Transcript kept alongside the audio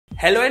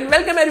Hello and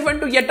welcome everyone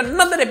to yet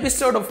another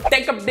episode of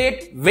Tech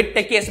Update with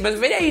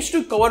techiesms, where I used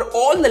to cover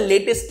all the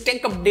latest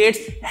tech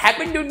updates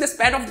happened during the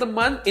span of the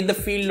month in the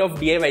field of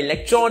DIY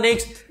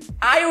electronics,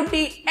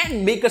 IoT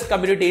and makers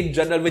community in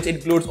general, which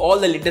includes all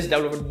the latest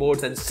development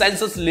boards and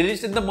sensors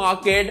released in the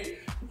market,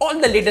 all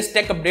the latest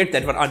tech updates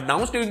that were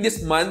announced during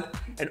this month,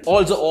 and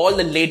also all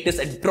the latest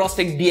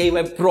interesting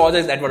DIY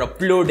projects that were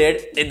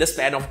uploaded in the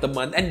span of the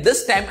month. And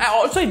this time I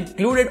also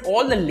included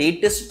all the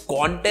latest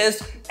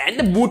contests and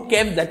the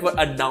bootcamps that were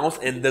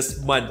announced in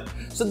this month.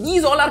 So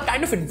these all are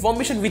kind of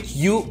information which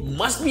you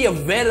must be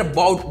aware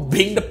about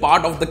being the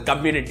part of the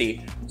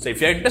community. So if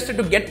you're interested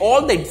to get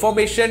all the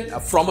information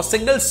from a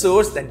single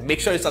source, then make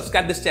sure you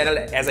subscribe this channel,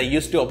 as I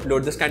used to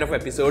upload this kind of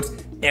episodes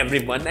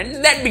every month.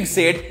 And that being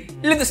said,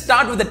 let's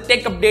start with the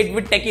tech update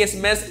with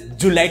techiesms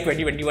July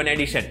 2021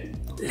 edition.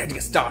 Let's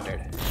get started.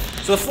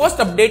 So the first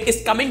update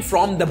is coming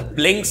from the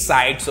Blynk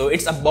side. So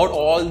it's about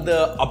all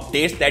the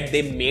updates that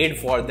they made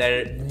for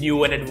their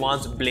new and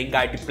advanced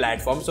BelkIOT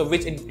platform. So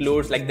which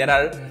includes, like, there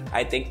are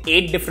I think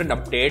 8 different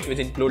updates, which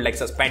include like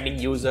suspending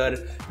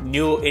user,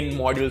 new in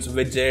modules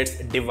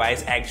widgets,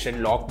 device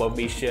action, lock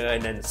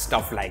permission and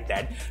stuff like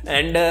that.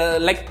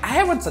 And like, I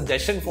have a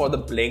suggestion for the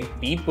Blynk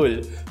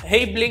people.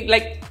 Hey Blynk,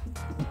 like,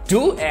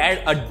 do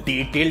add a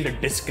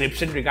detailed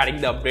description regarding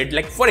the update.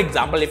 Like, for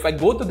example, if I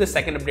go to the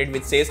second update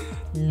which says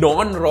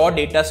non-raw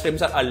data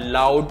streams are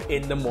allowed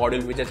in the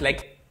module, which is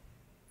like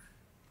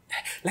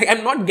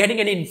I'm not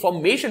getting any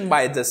information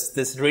by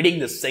this reading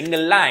this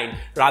single line.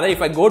 Rather,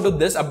 if I go to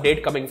this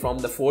update coming from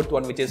the fourth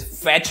one, which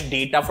is fetch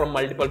data from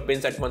multiple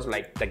pins at once,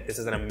 like this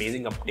is an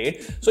amazing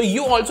update. So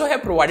you also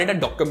have provided a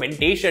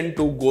documentation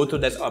to go through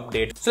this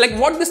update. So like,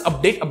 what this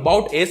update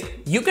about is,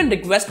 you can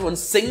request one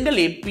single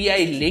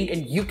API link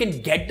and you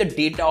can get the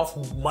data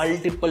of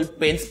multiple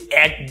pins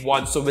at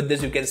once. So with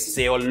this, you can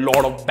save a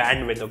lot of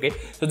bandwidth. Okay,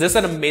 so this is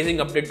an amazing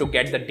update to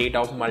get the data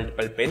of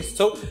multiple pins.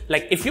 So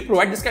like, if you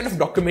provide this kind of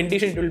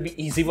documentation, it will be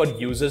easy for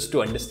users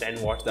to understand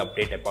what's the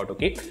update about.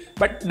 Okay,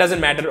 but doesn't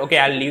matter. Okay,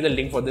 I'll leave the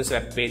link for this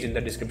web page in the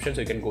description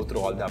so you can go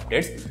through all the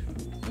updates.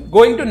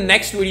 Going to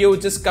next video,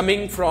 which is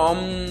coming from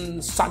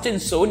Sachin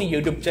Soni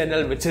YouTube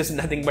channel, which is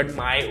nothing but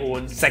my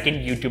own second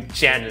YouTube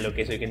channel.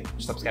 Okay, so you can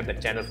subscribe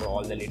that channel for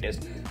all the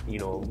latest,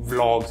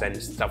 vlogs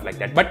and stuff like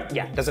that. But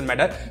yeah, doesn't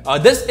matter.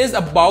 This is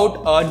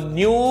about a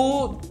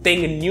new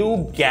thing, a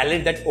new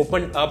gallery that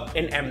opened up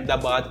in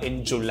Ahmedabad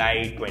in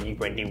July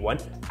 2021.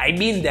 I've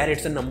been there.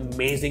 It's an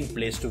amazing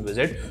place to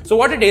visit. So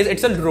what it is,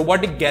 it's a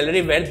robotic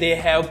gallery where they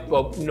have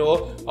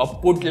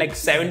put like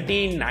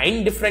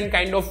 79 different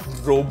kind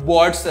of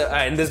robots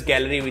in this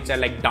gallery, which are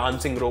like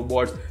dancing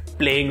robots,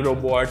 playing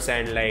robots,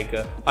 and like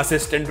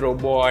assistant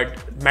robot,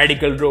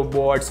 medical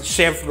robots,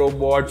 chef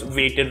robots,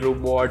 waiter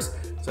robots.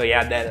 So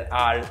yeah, there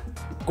are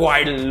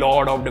quite a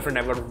lot of different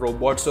type of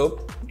robots.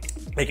 So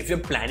like, if you're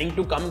planning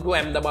to come to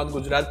Ahmedabad,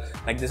 Gujarat,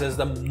 like, this is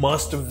the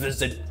must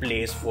visit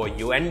place for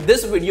you. And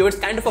this video is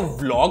kind of a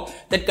vlog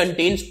that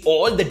contains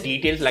all the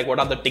details, like what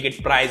are the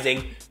ticket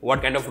pricing,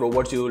 what kind of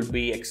robots you will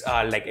be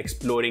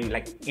exploring,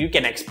 like you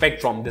can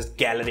expect from this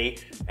gallery.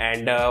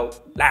 And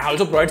I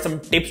also provide some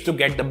tips to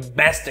get the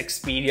best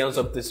experience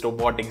of this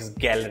robotics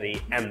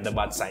gallery,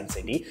 Ahmedabad Science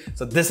City.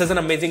 So this is an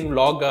amazing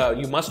vlog.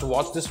 You must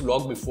watch this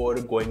vlog before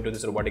going to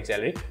this robotics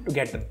gallery to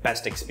get the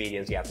best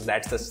experience. Yeah, so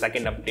that's the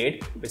second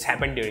update which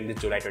happened during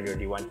this July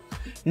 2021.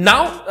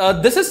 Now,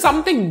 this is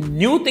something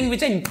new thing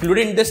which I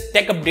included in this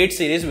tech update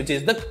series, which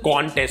is the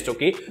contest.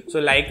 Okay, so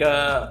like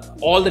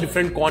all the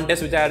different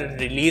contests which are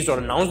released or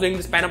announced during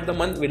the span of the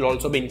month will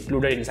also be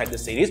included inside the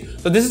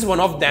series. So this is one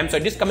of them. So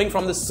it is coming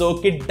from the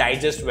Circuit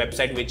Digest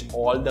website, which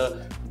all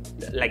the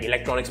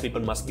electronics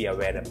people must be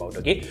aware about.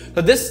 Okay,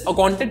 so this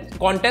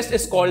contest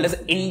is called as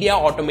India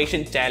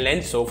Automation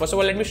Challenge. So first of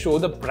all, let me show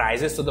the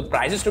prizes. So the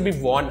prizes to be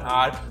won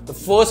are, the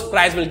first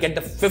prize will get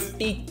the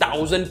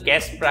 50,000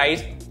 cash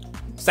prize,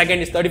 second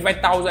is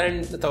 35,000,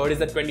 and the third is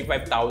the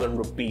 25,000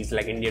 rupees,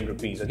 like Indian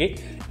rupees. Okay,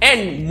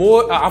 and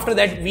more after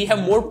that we have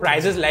more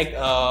prizes, like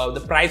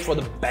the prize for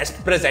the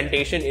best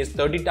presentation is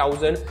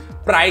 30,000,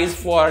 prize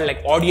for like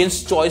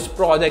audience choice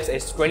projects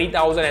is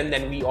 20,000, and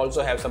then we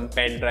also have some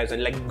pen drives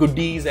and like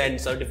goodies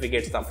and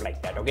certificates, stuff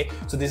like that. Okay,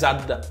 so these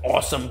are the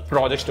awesome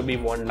projects to be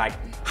won. Like,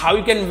 how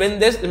you can win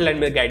this, let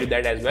me guide you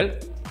that as well.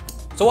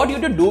 So what you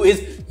have to do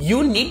is,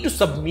 you need to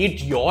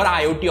submit your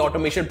IoT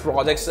automation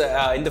projects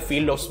in the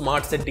field of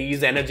smart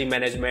cities, energy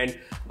management,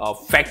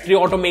 factory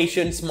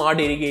automation, smart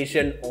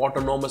irrigation,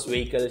 autonomous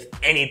vehicles,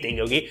 anything.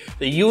 Okay,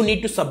 so you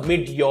need to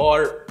submit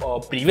your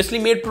previously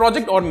made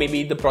project, or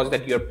maybe the project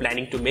that you're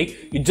planning to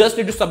make. You just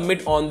need to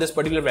submit on this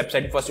particular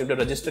website. First you have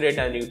to register it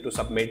and you have to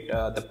submit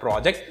the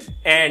project.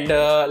 And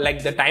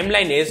like, the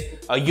timeline is,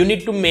 you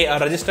need to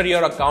register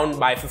your account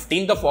by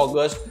 15th of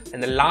August,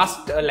 and the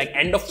last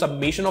end of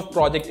submission of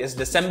project is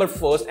December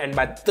 1st, and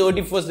by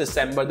 31st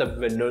December, the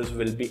winners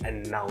will be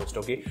announced.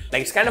 Okay,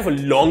 like it's kind of a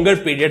longer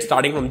period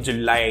starting from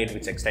July,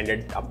 which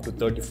extended up to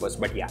 31st.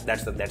 But yeah,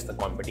 that's the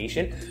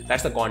competition,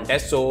 that's the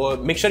contest. So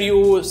make sure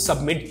you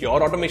submit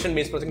your automation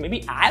based project.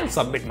 Maybe I'll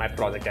submit my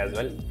project as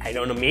well. I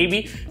don't know,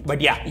 maybe,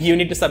 but yeah, you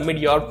need to submit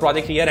your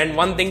project here. And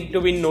one thing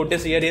to be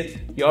noticed here is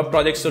your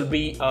project should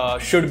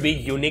be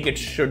unique. It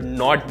should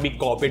not be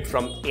copied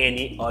from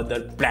any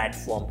other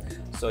platform.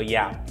 So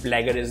yeah,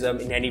 plagiarism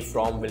in any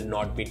form will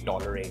not be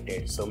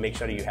tolerated. So make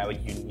sure you have a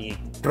unique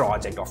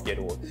project of your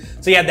own.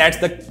 So yeah, that's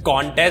the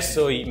contest.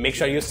 So make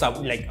sure you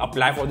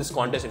apply for this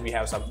contest if you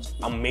have some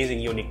amazing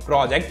unique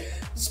project.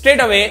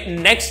 Straight away,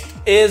 next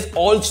is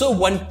also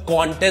one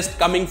contest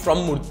coming from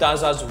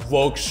Murtaza's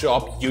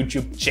workshop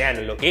YouTube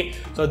channel. Okay,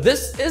 so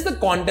this is the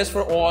contest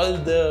for all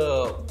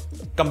the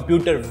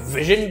computer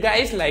vision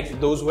guys,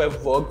 like those who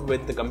have worked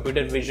with the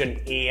computer vision,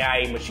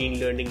 AI, machine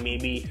learning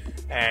maybe,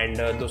 and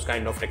those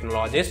kind of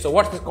technologies. So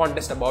what this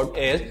contest about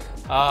is,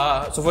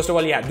 so first of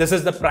all, yeah, this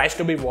is the prize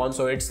to be won.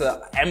 So it's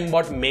a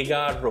MBOT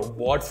Mega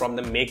Robot from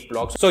the Make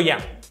blog. So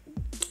yeah,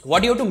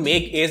 what you have to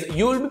make is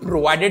you will be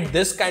provided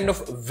this kind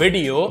of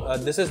video.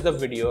 This is the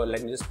video.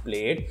 Let me just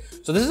play it.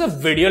 So this is a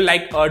video,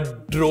 like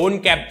a drone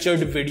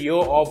captured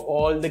video of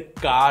all the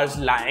cars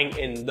lying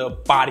in the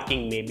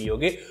parking maybe.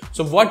 Okay,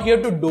 so what you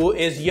have to do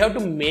is you have to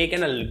make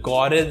an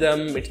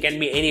algorithm. It can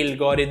be any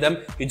algorithm.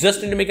 You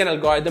just need to make an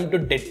algorithm to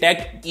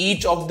detect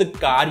each of the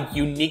car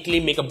uniquely,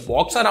 make a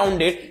box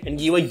around it and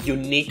give a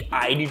unique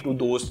ID to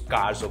those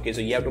cars. Okay,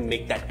 so you have to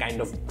make that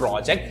kind of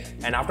project,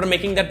 and after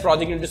making that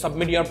project, you need to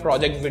submit your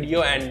project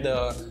video and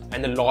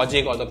the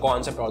logic or the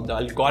concept or the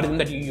algorithm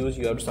that you use.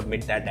 You have to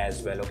submit that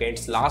as well. Okay,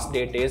 its last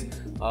date is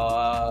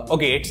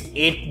okay, it's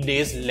 8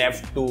 days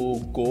left to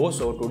go.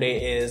 So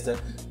today is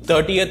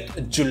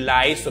 30th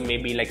July, so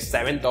maybe like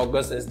 7th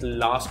August is the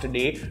last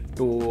day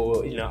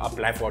to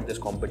apply for this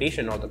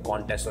competition or the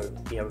contest. So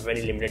you have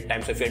very limited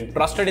time. So if you're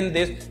interested in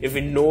this, if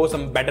you know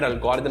some better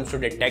algorithms to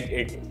detect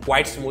it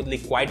quite smoothly,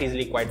 quite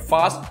easily, quite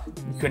fast,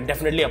 you can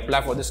definitely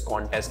apply for this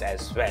contest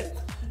as well.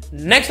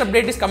 Next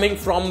update is coming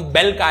from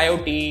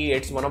BelkIOT.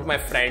 It's one of my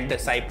friend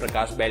Sai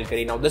Prakash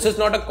Belkari. Now this is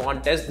not a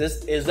contest,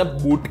 this is a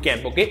boot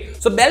camp. Okay,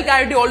 so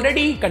BelkIOT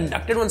already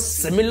conducted one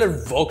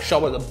similar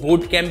workshop or the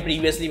boot camp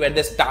previously, where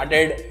they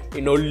started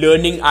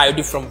learning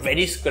IoT from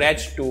very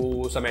scratch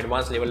to some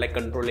advanced level, like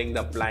controlling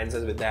the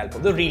appliances with the help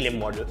of the relay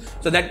model.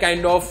 So that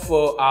kind of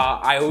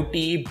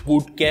IoT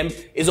boot camp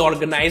is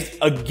organized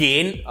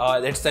again.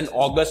 That's an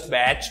August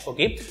batch.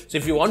 Okay, so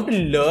if you want to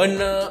learn,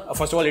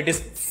 first of all, it is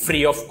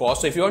free of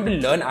cost. So if you want to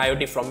learn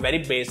IoT from very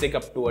basic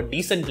up to a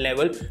decent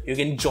level, you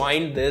can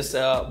join this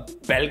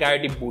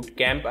BelkIOT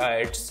bootcamp.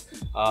 It's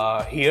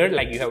here,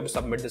 like you have to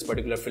submit this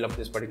particular, fill up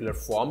this particular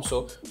form.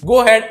 So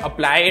go ahead,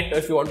 apply it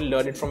if you want to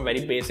learn it from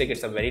very basic.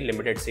 It's a very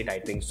limited seat, I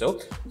think so.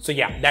 So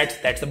yeah,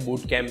 that's the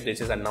bootcamp. This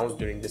is announced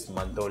during this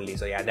month only.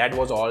 So yeah, that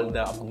was all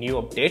the new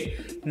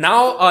update.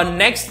 Now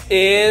next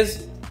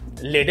is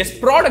latest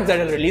products that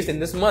are released in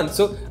this month.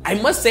 So I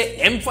must say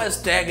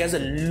M5 Tech has a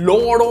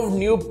lot of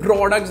new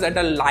products that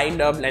are lined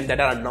up and that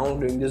are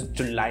announced during this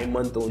July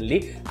month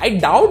only. I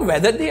doubt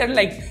whether they are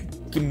like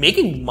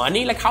making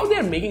money, like how they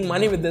are making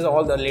money with this,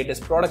 all the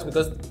latest products,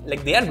 because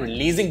like they are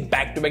releasing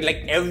back to back.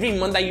 Like every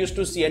month I used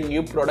to see a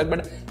new product,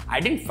 but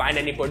I didn't find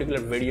any particular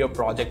video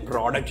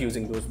product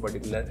using those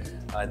particular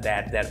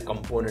their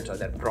components or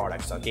their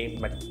products. Okay,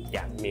 but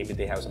yeah, maybe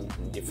they have some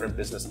different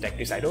business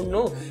tactics, I don't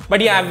know.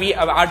 But yeah,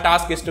 our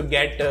task is to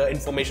get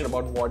information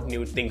about what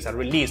new things are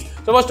released.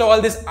 So first of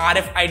all, this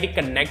RFID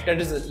connector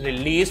is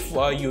released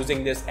for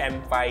using this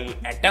M5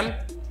 Atom.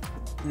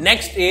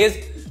 Next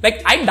is,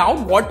 like, I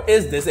doubt what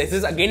is this. This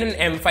is again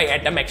an M5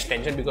 Atom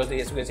extension, because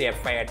as you can see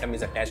M5 Atom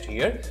is attached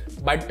here.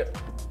 But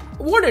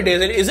what it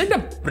is it a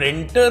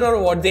printer or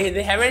what?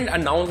 They haven't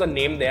announced the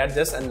name. They are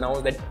just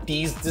announced that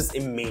teased these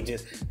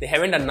images. They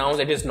haven't announced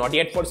it is not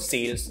yet for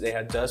sales. They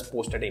have just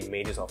posted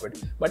images of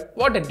it. But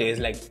what it is,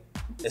 like,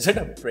 is it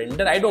a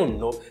printer? I don't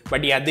know.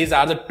 But yeah, these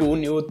are the two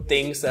new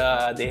things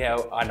they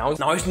have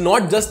announced. Now it's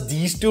not just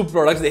these two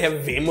products. They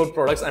have way more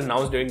products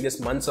announced during this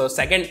month. So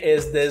second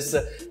is this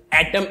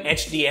Atom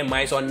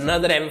HDMI. So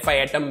another M5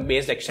 Atom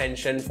based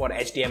extension for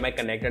HDMI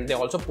connector. And they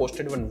also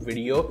posted one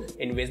video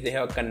in which they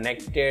have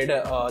connected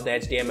the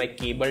HDMI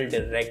cable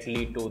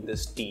directly to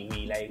this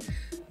TV. Like,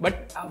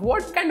 but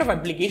what kind of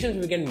applications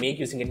we can make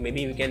using it?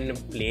 Maybe we can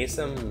play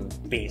some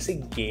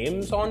basic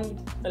games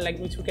on, like,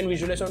 which we can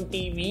visualize on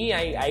TV.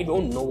 I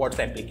don't know what's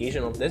the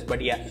application of this, but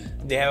yeah,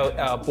 they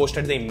have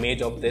posted the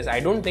image of this. I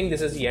don't think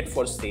this is yet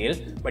for sale,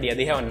 but yeah,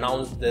 they have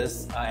announced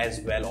this as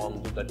well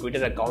on the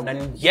Twitter account.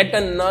 And yet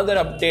another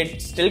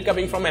update still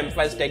coming from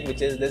M5 Tech,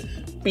 which is this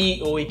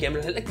PoE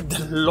camera, like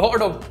a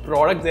lot of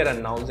products they're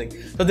announcing.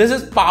 So this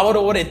is power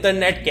over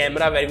Ethernet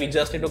camera, where we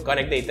just need to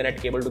connect the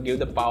Ethernet cable to give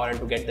the power and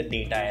to get the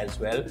data as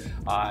well.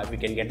 We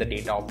can get the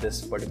data of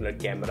this particular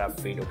camera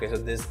feed. Okay, so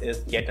this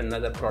is yet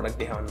another product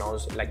they have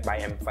announced, like by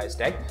M5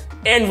 Stack.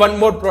 And one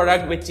more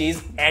product, which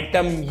is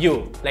Atom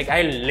U. Like,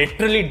 I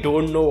literally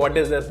don't know what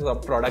is this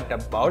product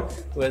about,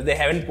 because they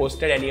haven't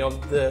posted any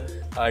of the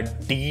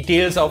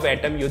details of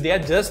Atom U. They are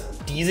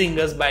just teasing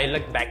us by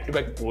like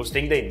back-to-back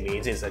posting the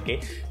images.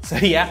 Okay, so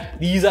yeah,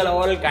 these are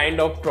all kind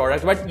of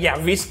products. But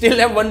yeah, we still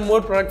have one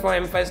more product for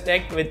M5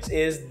 Stack, which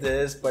is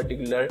this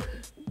particular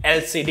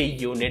LCD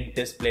unit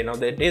display. Now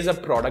that is a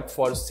product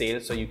for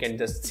sale, so you can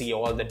just see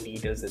all the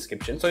details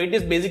description. So it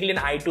is basically an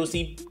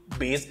I2C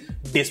based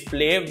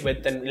display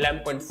with an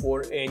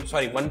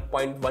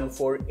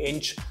 1.14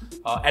 inch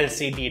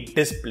LCD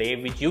display,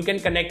 which you can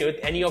connect with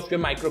any of your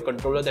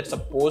microcontroller that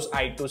supports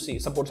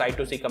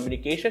I2C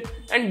communication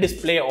and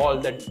display all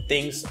the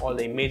things, all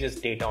the images,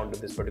 data onto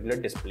this particular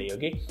display.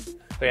 Okay,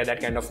 so yeah, that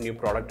kind of new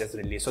product is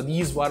released. So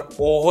these were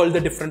all the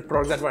different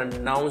products that were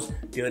announced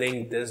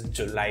during this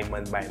July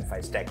month by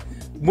M5 Stack.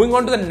 Moving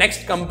on to the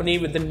next company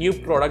with the new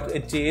product,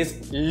 which is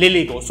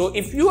LilyGo. So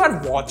if you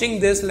are watching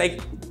this like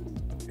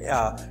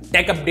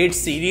tech update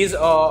series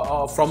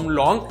from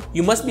long,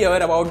 you must be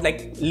aware about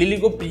like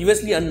LilyGo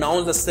previously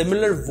announced a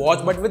similar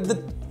watch, but with the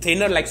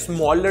thinner, like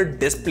smaller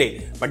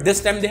display. But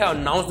this time they have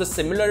announced the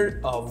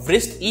similar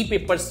wrist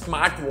e-paper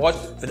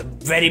smartwatch with a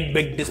very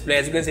big display.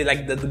 As you can see,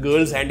 like the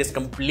girl's hand is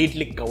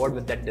completely covered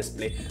with that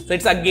display. So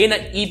it's again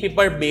an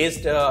e-paper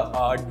based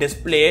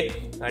display,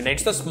 and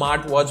it's a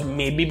smartwatch,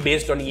 maybe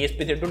based on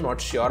ESP32.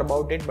 Not sure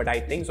about it, but I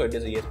think so. It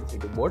is a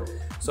ESP32 board.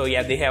 So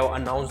yeah, they have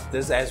announced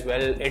this as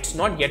well. It's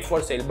not yet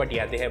for sale, but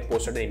yeah, they have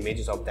posted the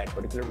images of that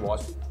particular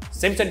watch.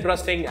 Seems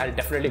interesting. I'll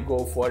definitely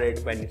go for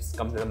it when it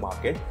comes to the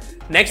market.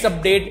 Next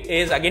update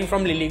is again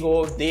from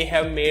LilyGo. They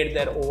have made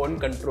their own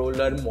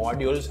controller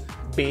modules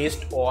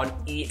based on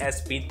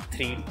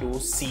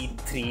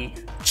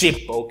ESP32C3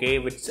 chip, okay,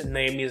 which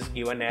name is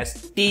given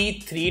as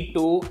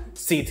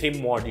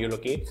T32C3 module.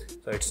 Okay,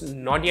 so it's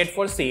not yet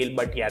for sale,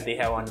 but yeah, they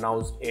have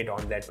announced it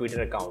on their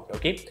Twitter account.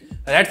 Okay, so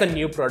that's a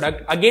new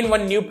product. Again,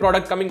 one new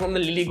product coming from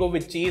the LilyGo,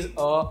 which is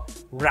a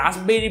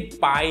Raspberry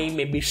Pi,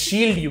 maybe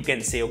shield, you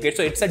can say. Okay,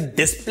 so it's a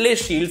display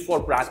shield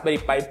for Raspberry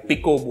Pi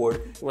Pico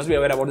board. You must be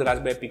aware about the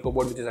Raspberry Pico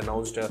board, which is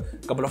announced a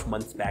couple of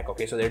months back.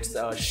 Okay, so it's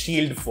a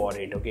shield for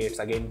it. Okay, it's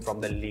again from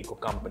the LilyGo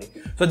company.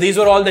 So these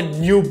were all the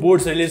new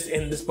boards released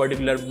in this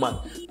particular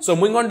month. So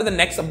moving on to the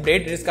next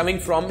update, it is coming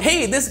from,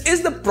 hey, this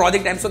is the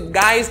project time. So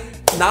guys,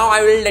 now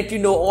I will let you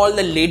know all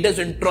the latest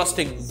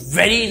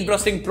very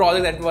interesting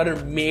projects that were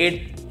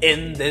made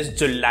in this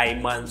July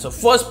month. So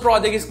first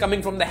project is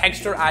coming from the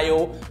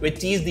Hexter.io,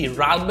 which is the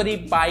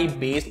Raspberry Pi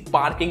based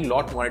parking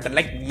lot monitor.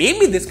 Like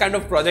maybe this kind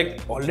of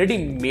project already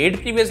made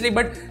previously,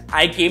 but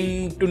I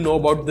came to know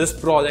about this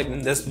project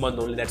in this month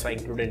only. That's why I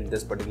included in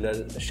this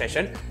particular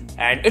session.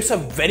 And it's a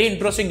very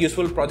interesting,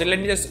 useful project. Let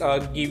me just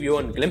give you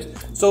a glimpse.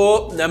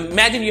 So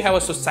imagine you have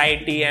a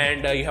society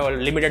and you have a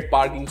limited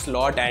parking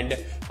slot, and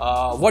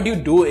what you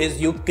do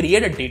is you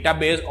create a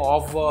database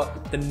of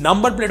the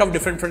number plate of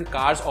different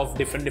cars of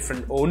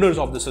different owners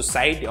of the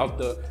society, of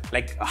the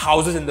like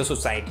houses in the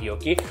society.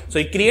 Okay, so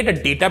you create a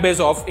database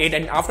of it,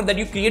 and after that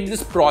you create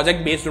this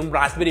project based on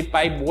Raspberry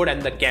Pi board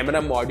and the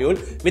camera module,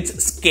 which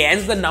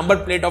scans the number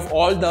plate of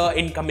all the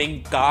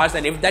incoming cars,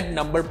 and if that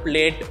number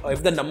plate,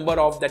 if the number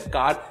of that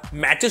car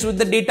matches with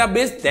the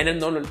database,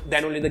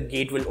 then only the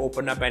gate will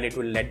open up and it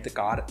will let the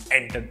car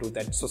enter to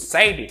that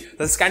society.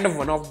 That's kind of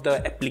one of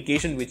the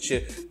application which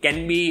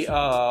can be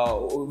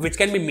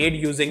made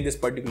using this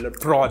particular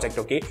project.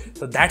 Okay,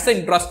 so that's an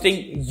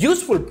interesting,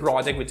 useful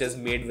project which is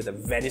made with a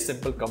very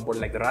simple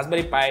component like the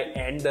Raspberry Pi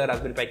and the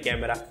Raspberry Pi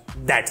camera.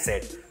 That's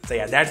it. So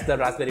yeah, that's the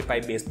Raspberry Pi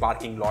based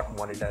parking lot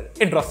monitor.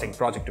 Interesting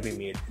project to be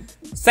made.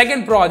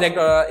 Second project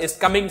is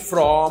coming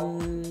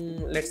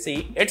from, let's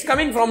see, it's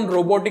coming from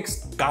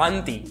Robotics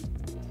Kanti.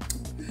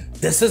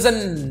 This is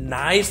a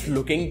nice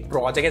looking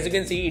project. As you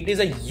can see, it is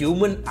a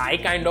human eye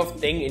kind of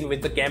thing in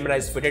which the camera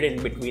is fitted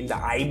in between the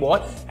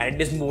eyeball and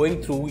it is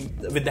moving through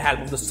with the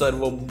help of the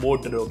servo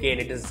motor. Okay, and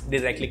it is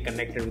directly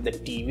connected with the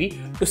TV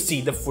to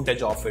see the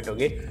footage of it.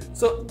 Okay,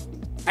 so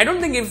I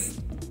don't think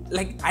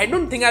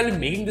I'll be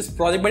making this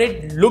project, but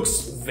it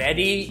looks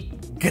very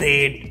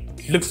great.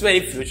 It looks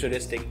very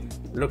futuristic.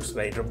 Looks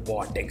very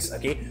robotics.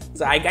 Okay,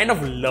 so I kind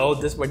of love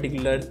this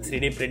particular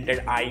 3D printed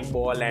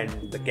eyeball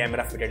and the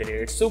camera fitted in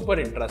it. It's super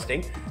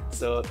interesting,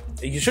 so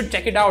you should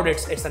check it out.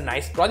 It's a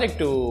nice project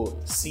to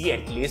see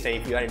at least, and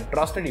if you are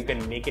interested, you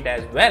can make it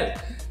as well.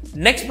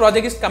 Next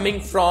project is coming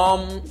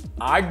from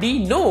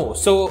Arduino.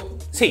 So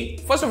see,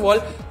 first of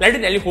all, let me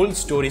tell you the whole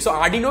story. So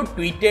Arduino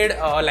tweeted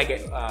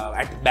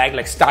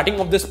like starting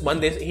of this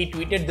month, he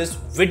tweeted this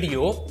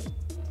video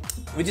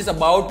which is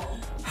about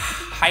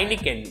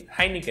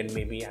Heineken,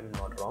 maybe I'm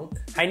not wrong.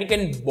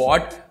 Heineken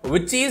BOT,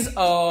 which is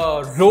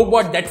a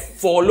robot that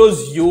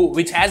follows you,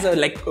 which has a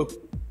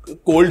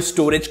cold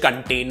storage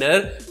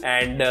container,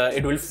 and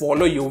it will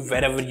follow you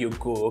wherever you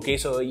go. Okay,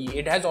 so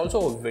it has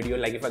also a video.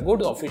 Like if I go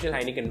to the official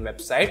Heineken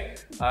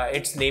website,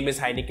 its name is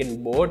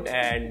Heineken BOT,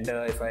 and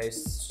if I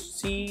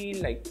see,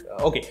 like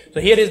okay,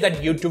 so here is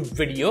that YouTube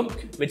video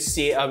which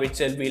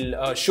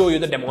will show you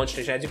the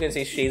demonstration. As you can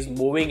see, she is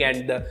moving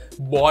and the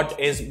bot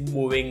is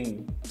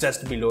moving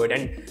just below it,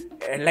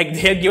 and like they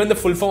have given the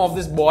full form of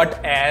this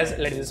bot as,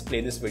 let me just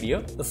play this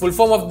video. The full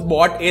form of the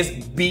bot is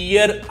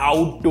Beer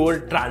Outdoor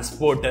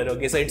Transporter.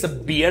 Okay, so it's a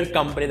beer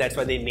company, that's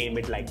why they name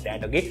it like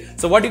that. Okay,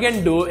 so what you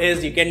can do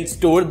is you can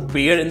store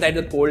beer inside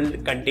the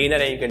cold container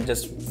and you can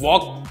just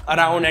walk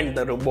around and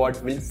the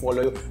robot will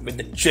follow you with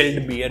the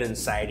chilled beer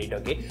inside it.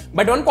 Okay,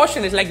 but one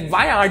question is like,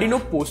 why Arduino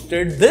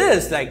posted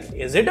this? Like,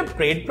 is it a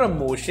paid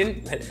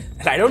promotion?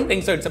 I don't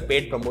think so. It's a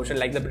paid promotion.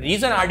 Like the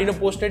reason Arduino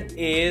posted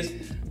is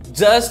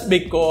just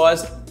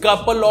because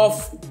couple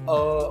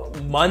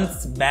of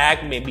months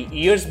back, maybe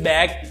years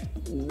back,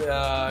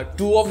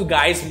 two of the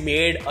guys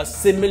made a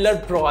similar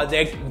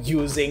project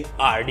using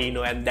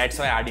Arduino, and that's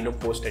why Arduino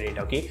posted it.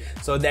 Okay,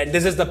 so that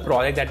this is the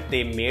project that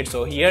they made.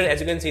 So here, as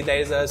you can see, there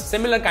is a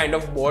similar kind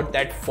of board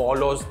that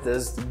follows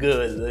this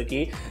girl.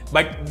 Okay,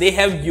 but they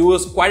have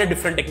used quite a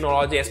different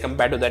technology as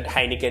compared to that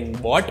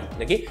Heineken BOT.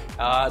 Okay,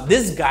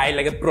 this guy,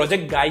 like a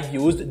project guy,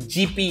 used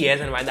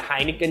GPS, and while the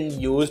Heineken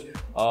used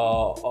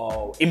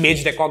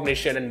image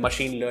recognition and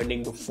machine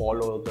learning to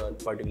follow the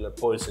particular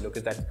person. Okay,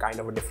 that's kind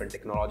of a different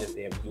technology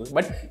they have used.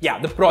 But yeah,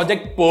 the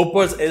project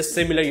purpose is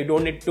similar. You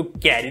don't need to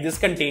carry this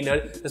container.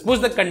 Just push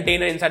the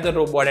container inside the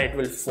robot and it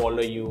will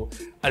follow you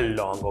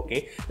along.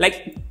 Okay,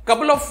 like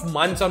couple of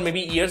months or maybe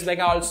years back,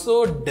 I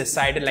also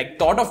decided, like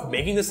thought of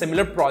making a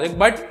similar project,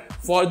 but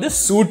for this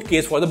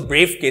suitcase, for the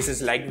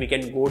briefcases, like we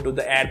can go to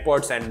the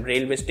airports and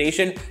railway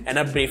station and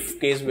a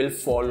briefcase will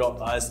follow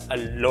us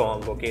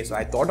along. Okay, so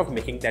I thought of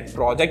making that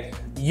project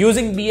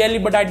using BLE,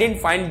 but I didn't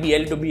find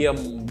BLE to be a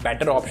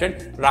better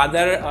option.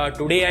 Rather,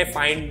 today I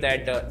find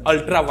that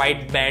ultra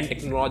wideband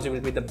technology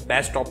will be the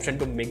best option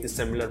to make the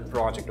similar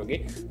project.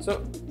 Okay,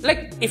 so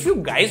like if you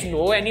guys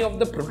know any of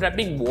the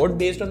prototyping board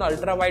based on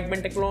ultra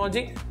wideband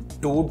technology,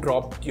 do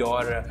drop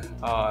your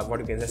what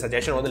you can say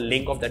suggestion or the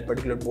link of that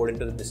particular board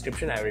into the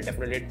description. I will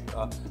definitely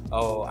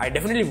I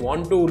definitely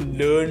want to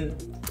learn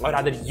or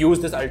rather use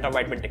this ultra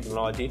wideband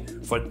technology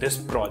for this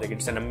project.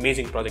 It's an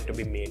amazing project to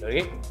be made.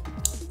 Okay,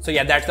 so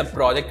yeah, that's the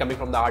project coming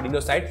from the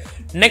Arduino side.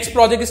 Next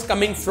project is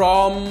coming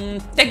from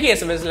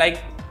techiesms.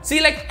 Like,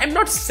 see, like I'm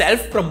not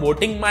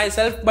self-promoting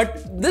myself,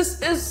 but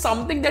this is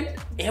something that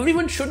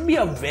everyone should be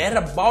aware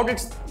about.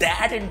 It's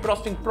that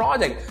interesting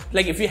project.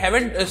 Like if you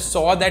haven't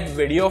saw that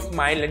video of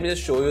mine, let me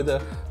just show you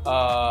the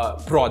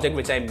project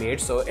which I made.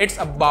 So it's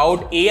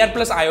about AR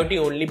plus IoT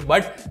only,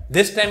 but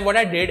this time what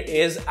I did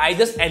is I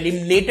just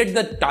eliminated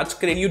the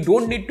touchscreen. You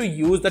don't need to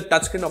use the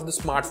touchscreen of the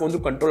smartphone to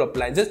control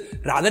appliances.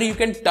 Rather, you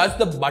can touch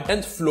the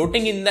buttons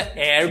floating in the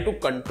air to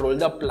control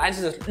the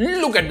appliances.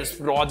 Look at this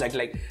project.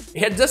 Like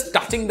you're just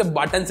touching the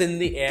buttons in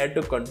the air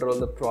to control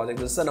the project.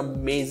 This is an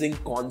amazing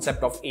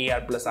concept of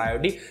AR plus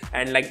IoT,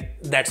 and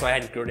like that's why I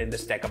included in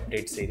this tech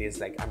update series.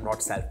 Like I'm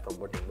not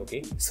self-promoting.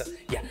 Okay, so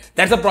yeah,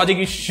 that's a project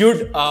you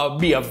should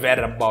be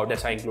aware about.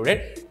 That's why I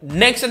included.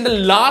 Next and the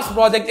last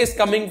project is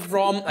coming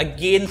from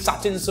again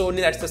Sachin Soni.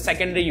 That's the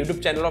secondary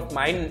YouTube channel of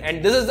mine,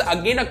 and this is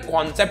again a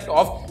concept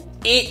of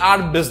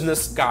AR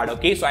business card.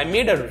 Okay, so I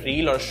made a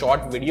reel or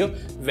short video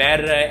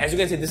where as you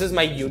can see, this is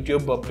my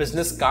YouTube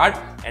business card,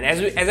 and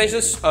as I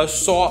just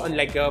saw,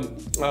 like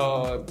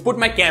put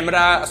my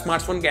camera,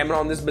 smartphone camera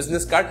on this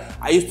business card,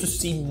 I used to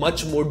see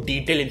much more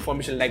detailed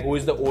information, like who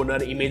is the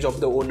owner, image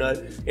of the owner,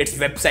 its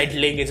website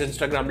link, its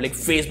Instagram link,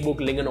 Facebook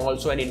link, and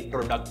also an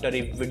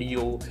introductory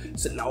video.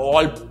 So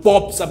all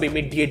pops up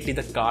immediately.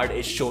 The card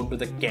is shown to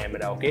the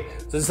camera. Okay,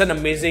 so this is an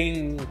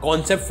amazing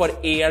concept for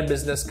AR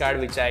business card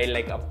which I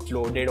like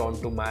uploaded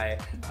onto my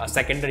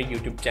secondary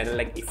YouTube channel.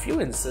 Like if you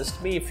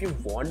insist me, if you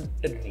want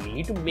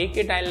really to make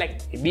it,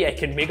 maybe I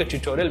can make a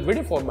tutorial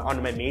video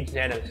on my main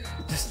channel.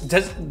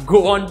 Just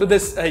go on to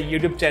this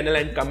YouTube channel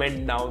and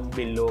comment down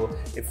below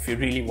if you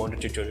really want a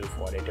tutorial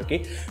for it.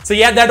 Okay, so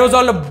yeah, that was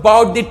all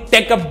about the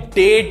tech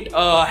update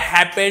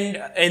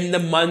happened in the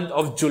month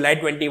of July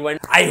 21.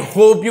 I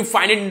hope you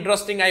find it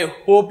interesting. I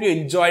hope you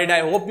enjoyed it.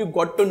 I hope you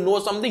got to know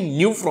something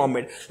new from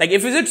it. Like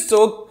if is it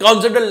so,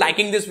 consider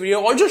liking this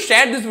video. Also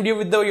share this video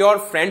with your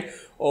friend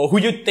who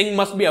you think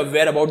must be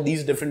aware about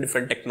these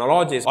different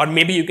technologies, or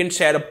maybe you can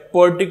share a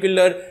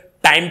particular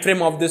time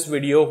frame of this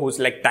video whose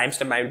like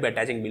timestamp I will be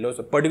attaching below.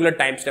 So particular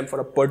timestamp for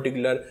a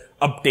particular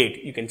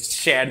update, you can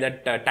share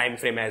that time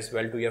frame as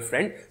well to your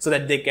friend so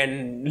that they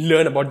can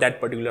learn about that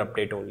particular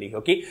update only.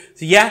 Okay,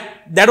 so yeah,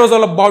 that was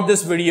all about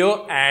this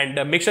video,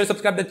 and make sure to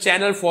subscribe to the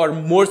channel for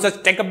more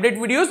such tech update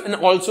videos. And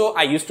also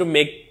I used to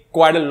make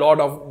quite a lot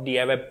of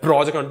DIY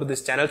projects onto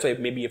this channel, so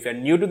if you're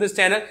new to this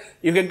channel,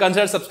 you can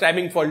consider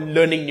subscribing for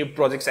learning new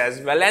projects as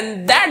well.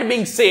 And that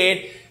being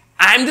said,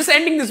 I'm just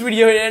ending this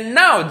video here, and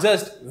now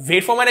just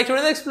wait for my next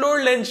video and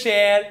explore, learn,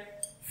 share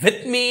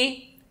with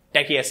me,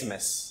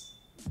 techiesms.